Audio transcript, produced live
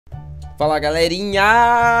Fala,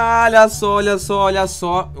 galerinha, olha só, olha só, olha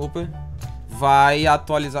só. Opa, vai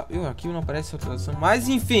atualizar. Aqui não aparece a atualização, mas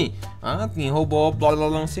enfim. Tem Roblox, blá, blá,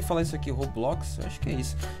 blá, não sei falar isso aqui, Roblox, acho que é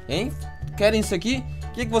isso. Hein? Querem isso aqui?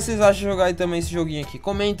 O que vocês acham de jogar aí também esse joguinho aqui?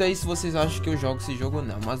 Comenta aí se vocês acham que eu jogo esse jogo ou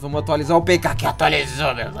não. Mas vamos atualizar o PK que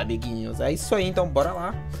atualizou, meus amiguinhos. É isso aí, então bora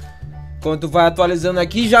lá. Enquanto vai atualizando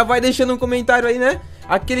aqui, já vai deixando um comentário aí, né?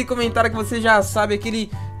 Aquele comentário que você já sabe,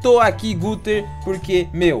 aquele tô aqui, Guter, porque,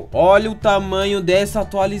 meu, olha o tamanho dessa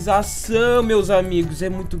atualização, meus amigos, é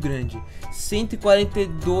muito grande.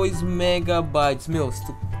 142 megabytes, meu, se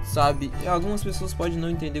tu sabe, algumas pessoas podem não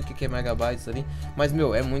entender o que é megabytes ali, mas,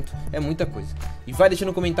 meu, é muita coisa. E vai deixando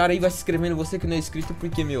um comentário aí, vai se inscrevendo, você que não é inscrito,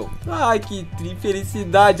 porque, meu, ai, que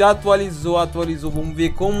felicidade, atualizou, vamos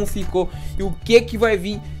ver como ficou e o que vai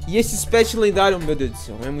vir. E esses pets lendários, meu Deus do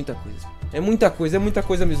céu, é muita coisa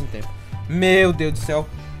ao mesmo tempo. Meu Deus do céu,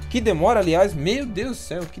 que demora, aliás, meu Deus do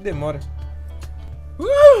céu, que demora.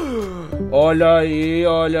 Olha aí,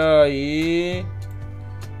 olha aí.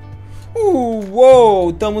 Uou,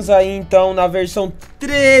 estamos aí então na versão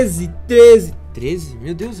 13,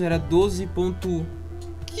 meu Deus, era 12.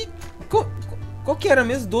 Qual que era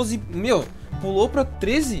mesmo? 12, meu, pulou pra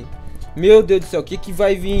 13? Meu Deus do céu, o que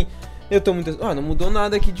vai vir? Eu tô muito... não mudou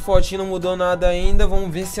nada aqui de fotinho, não mudou nada ainda.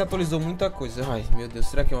 Vamos ver se atualizou muita coisa. Ai, meu Deus,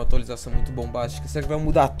 será que é uma atualização muito bombástica? Será que vai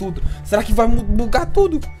mudar tudo? Será que vai bugar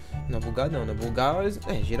tudo? Não, bugar não, né? Bugar,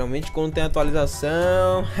 geralmente quando tem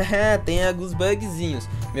atualização, tem alguns bugzinhos.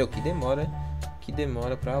 Meu, que demora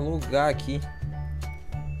pra logar aqui.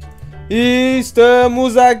 E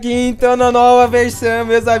estamos aqui então na nova versão,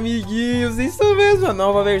 meus amiguinhos. Isso mesmo, a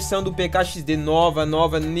nova versão do PKXD. Nova,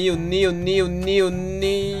 new.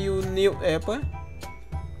 Epa.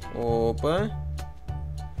 Opa.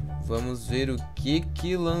 Vamos ver o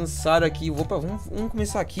que lançaram aqui. Opa, vamos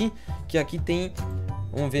começar aqui. Que aqui tem...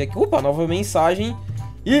 Vamos ver aqui. Opa, nova mensagem.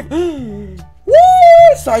 E...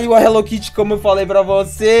 saiu a Hello Kitty, como eu falei pra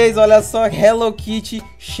vocês. Olha só, Hello Kitty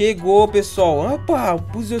chegou, pessoal. Opa, o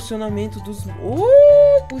posicionamento dos...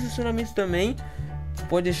 posicionamento também.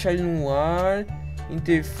 Pode deixar ele no ar.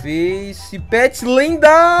 Interface. Pets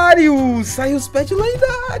lendários. Saiu os pets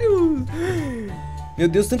lendários. Meu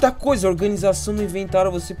Deus, tanta coisa. Organização no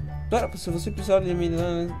inventário. Se você precisar de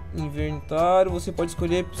inventário, você pode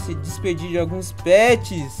escolher se despedir de alguns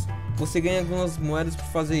pets. Você ganha algumas moedas por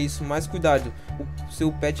fazer isso, mas cuidado, o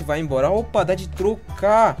seu pet vai embora. Opa, dá de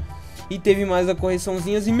trocar. E teve mais a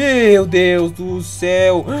correçãozinhas e meu Deus do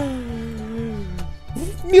céu.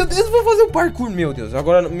 Meu Deus, eu vou fazer um parkour, meu Deus.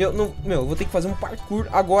 Agora, eu vou ter que fazer um parkour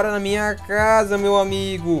agora na minha casa, meu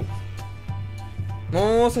amigo.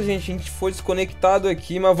 Nossa, gente, a gente foi desconectado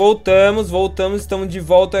aqui, mas voltamos, estamos de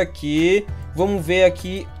volta aqui. Vamos ver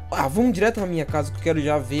aqui. Vamos direto na minha casa que eu quero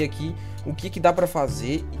já ver aqui o que dá pra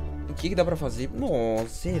fazer. O que dá pra fazer? Nossa,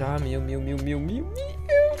 será? Meu Deus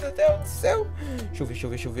do céu.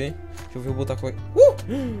 Deixa eu ver. Vou botar com...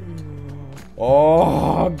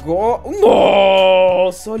 agora...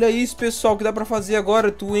 Nossa, olha isso, pessoal, que dá pra fazer agora.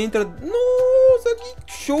 Tu entra... Nossa,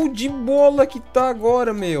 que show de bola que tá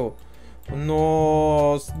agora, meu.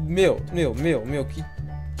 Nossa, meu, que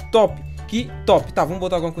top. Tá, vamos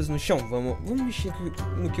botar alguma coisa no chão. Vamos mexer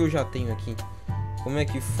no que eu já tenho aqui. Como é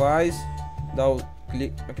que faz? Dá o...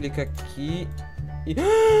 Clica aqui e... Nossa,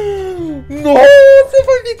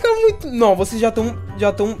 vai ficar muito... Não, vocês já estão...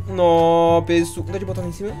 Não, pessoal... Dá de botar lá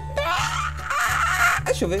em cima?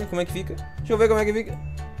 Deixa eu ver como é que fica.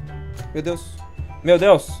 Meu Deus.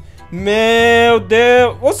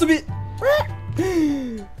 Vou subir.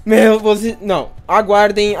 Não,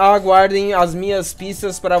 aguardem as minhas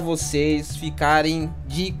pistas para vocês ficarem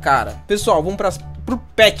de cara. Pessoal, vamos pro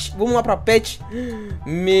pet. Vamos lá pra pet.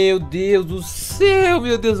 Meu Deus do céu,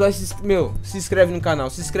 meu Deus. Se inscreve no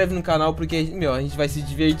canal, porque, meu, a gente vai se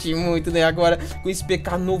divertir muito, né, agora com esse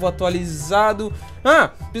PK novo atualizado.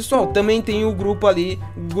 Pessoal, também tem o grupo ali,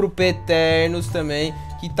 o grupo Eternos também,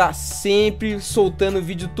 que tá sempre soltando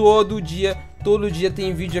vídeo todo dia. Todo dia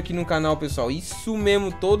tem vídeo aqui no canal, pessoal. Isso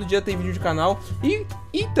mesmo, todo dia tem vídeo no canal. E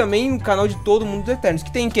também no canal de todo mundo dos Eternos.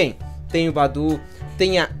 Que tem quem? Tem o Badu,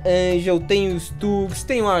 tem a Angel, tem os Tugs,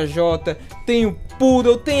 tem o AJ, tem o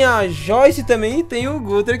Poodle, tem a Joyce também. E tem o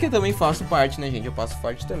Guter, que eu também faço parte, né, gente? Eu faço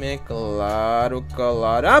parte também, é claro.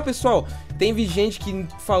 Pessoal, tem gente que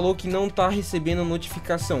falou que não tá recebendo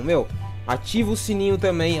notificação. Meu, ativa o sininho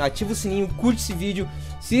também. Ativa o sininho, curte esse vídeo.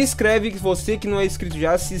 Se inscreve, você que não é inscrito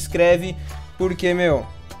já, se inscreve. Porque, meu...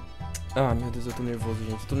 meu Deus, eu tô nervoso,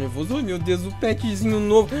 gente. Ai, meu Deus, o petzinho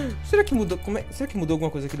novo. Será que mudou? Será que mudou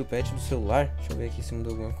alguma coisa aqui do pet do celular? Deixa eu ver aqui se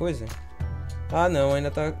mudou alguma coisa. Não,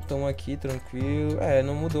 ainda tão aqui, tranquilo.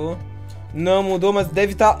 Não mudou. Não mudou, mas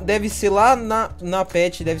deve ser lá na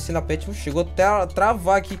pet. Deve ser na pet. Chegou até a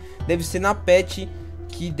travar aqui. Deve ser na pet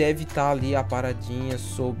que deve estar ali a paradinha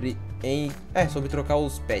sobre... sobre trocar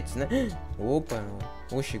os pets, né? Opa,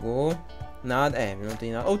 chegou. Nada, não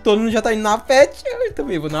tem nada. Todo mundo já tá indo na pet. Eu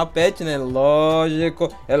também vou na pet, né? Lógico,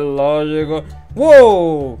 é lógico.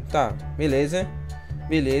 Uou! Tá, beleza.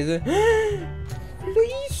 Beleza.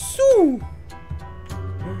 Olha isso!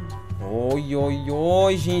 Oi, oi,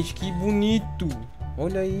 oi, gente, que bonito.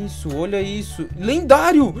 Olha isso, olha isso.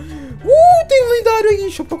 Lendário! Tem um lendário aí.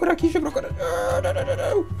 Deixa eu procurar aqui, deixa eu procurar.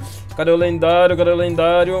 Cadê o lendário? Cadê o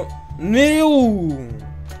lendário? Meu!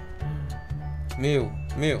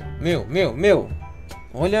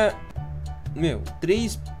 Olha.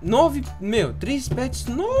 Três pets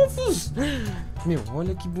novos.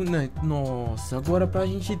 Olha que bonito. Nossa, agora pra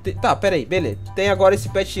gente ter... Tá, pera aí, beleza. Tem agora esse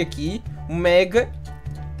pet aqui, um mega.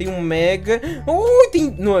 Tem um mega.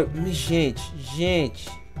 Tem...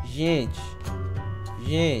 Gente.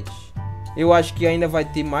 Eu acho que ainda vai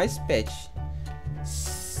ter mais pet.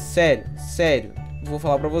 Sério. Vou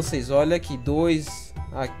falar pra vocês. Olha aqui, 2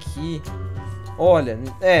 aqui. Olha,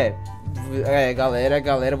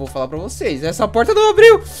 galera, vou falar pra vocês. Essa porta não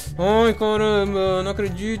abriu. Ai, caramba, não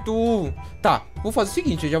acredito. Tá, vou fazer o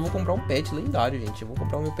seguinte, eu já vou comprar um pet lendário, gente. Eu vou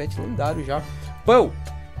comprar o meu pet lendário já. Pão.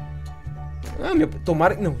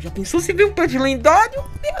 Tomara... Não, já pensou se ver um pet lendário?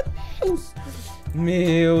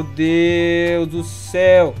 Meu Deus do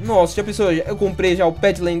céu. Nossa, já pensou? Eu comprei já o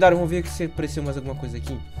pet lendário. Vamos ver se apareceu mais alguma coisa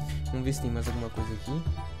aqui. Vamos ver se tem mais alguma coisa aqui.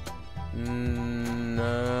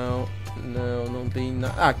 Não tem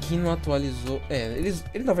nada. Aqui não atualizou. Eles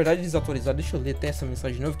na verdade desatualizaram. Deixa eu ler até essa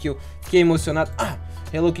mensagem de novo que eu fiquei emocionado.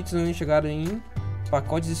 Hello Kitty não chegaram em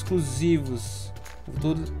pacotes exclusivos.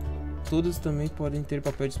 Todos também podem ter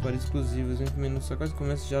papel de disparo exclusivos. Entre menu só quase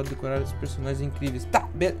começa já a decorar os personagens incríveis. Tá,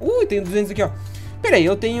 tem 200 aqui, ó. Pera aí,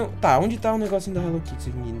 eu tenho... Tá, onde tá o negocinho da Hello Kitty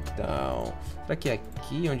aqui, então? Será que é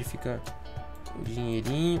aqui onde fica o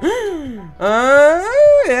dinheirinho?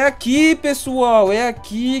 É aqui, pessoal. É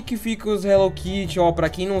aqui que fica os Hello Kitty, ó. Pra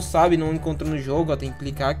quem não sabe, não encontrou no jogo, ó, tem que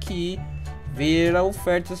clicar aqui. Ver a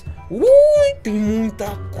ofertas. Tem muita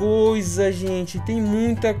coisa, gente. Tem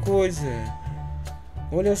muita coisa.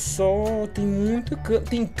 Olha só, tem muita cama.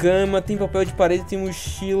 Tem cama, tem papel de parede, tem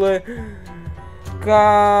mochila.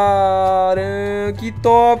 Caramba, que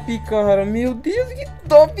top, cara. Meu Deus, que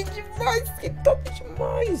top demais. Que top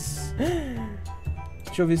demais.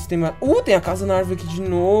 Deixa eu ver se tem mais. Tem a casa na árvore aqui de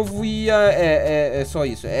novo. E é só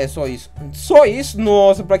isso. É só isso. Só isso?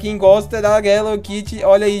 Nossa, pra quem gosta da Hello Kitty.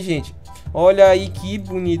 Olha aí, gente. Olha aí que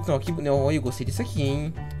bonito. Olha, eu gostei disso aqui,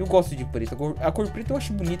 hein. Eu gosto de preto. A cor preta eu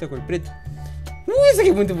acho bonita, a cor preta. Esse aqui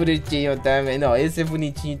é muito bonitinho também. Não, esse é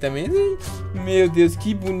bonitinho também. Meu Deus,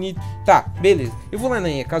 que bonito. Tá, beleza. Eu vou lá na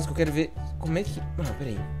minha casa que eu quero ver como é que...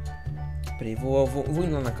 Peraí, vou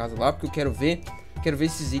indo lá na casa lá porque eu quero ver. Quero ver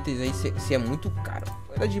esses itens aí se é muito caro.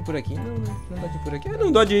 Dá de ir por aqui? Não dá de ir por aqui.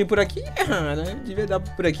 Não dá de ir por aqui? Né? Devia dar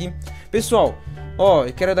por aqui. Pessoal, ó,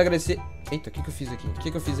 eu quero agradecer... Eita, o que eu fiz aqui?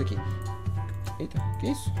 Eita, que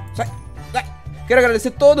isso? Sai! Quero agradecer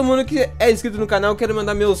todo mundo que é inscrito no canal. Quero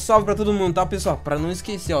mandar meu salve pra todo mundo, tá, pessoal? Pra não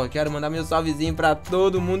esquecer, ó, quero mandar meu salvezinho pra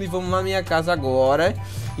todo mundo. E vamos lá na minha casa agora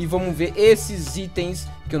e vamos ver esses itens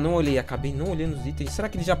que eu não olhei. Acabei não olhando os itens. Será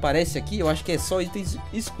que ele já aparece aqui? Eu acho que é só itens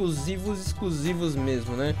exclusivos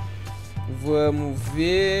mesmo, né? Vamos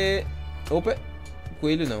ver... Opa,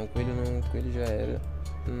 coelho não, coelho já era.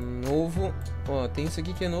 Novo. Ó, tem isso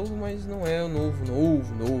aqui que é novo, mas não é o novo.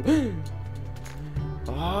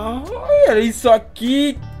 Olha isso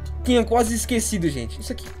aqui. Tinha quase esquecido, gente.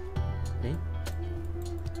 Isso aqui.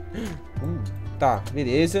 Tá,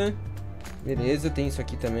 beleza. Beleza, tem isso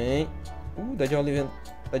aqui também. Dá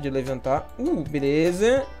de levantar.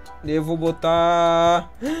 Beleza. Eu vou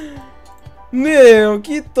botar... Meu,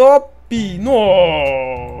 que top.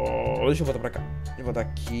 Nossa. Deixa eu botar pra cá. Deixa eu botar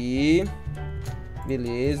aqui.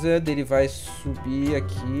 Beleza. Dele vai subir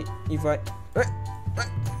aqui e vai...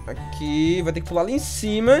 Aqui, vai ter que pular lá em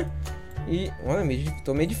cima. E, olha,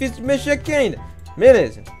 tô meio difícil de mexer aqui ainda.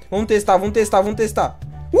 Beleza, vamos testar.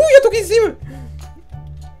 Eu tô aqui em cima.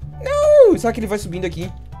 Não, será que ele vai subindo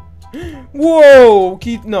aqui? Uou,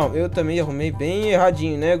 que... Não, eu também arrumei bem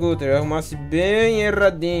erradinho, né, Guter? Eu arrumasse bem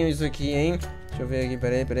erradinho isso aqui, hein? Deixa eu ver aqui,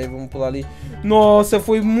 peraí, vamos pular ali. Nossa,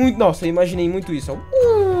 foi muito... Nossa, eu imaginei muito isso, ó.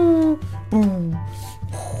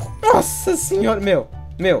 Nossa senhora, meu,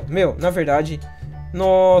 na verdade...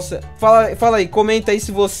 Nossa, fala aí, comenta aí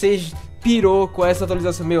se você pirou com essa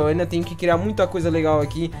atualização. Meu, eu ainda tenho que criar muita coisa legal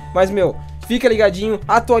aqui. Mas, meu, fica ligadinho,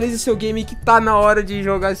 atualize seu game que tá na hora de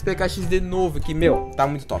jogar esse PKX de novo aqui, meu, tá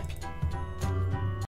muito top.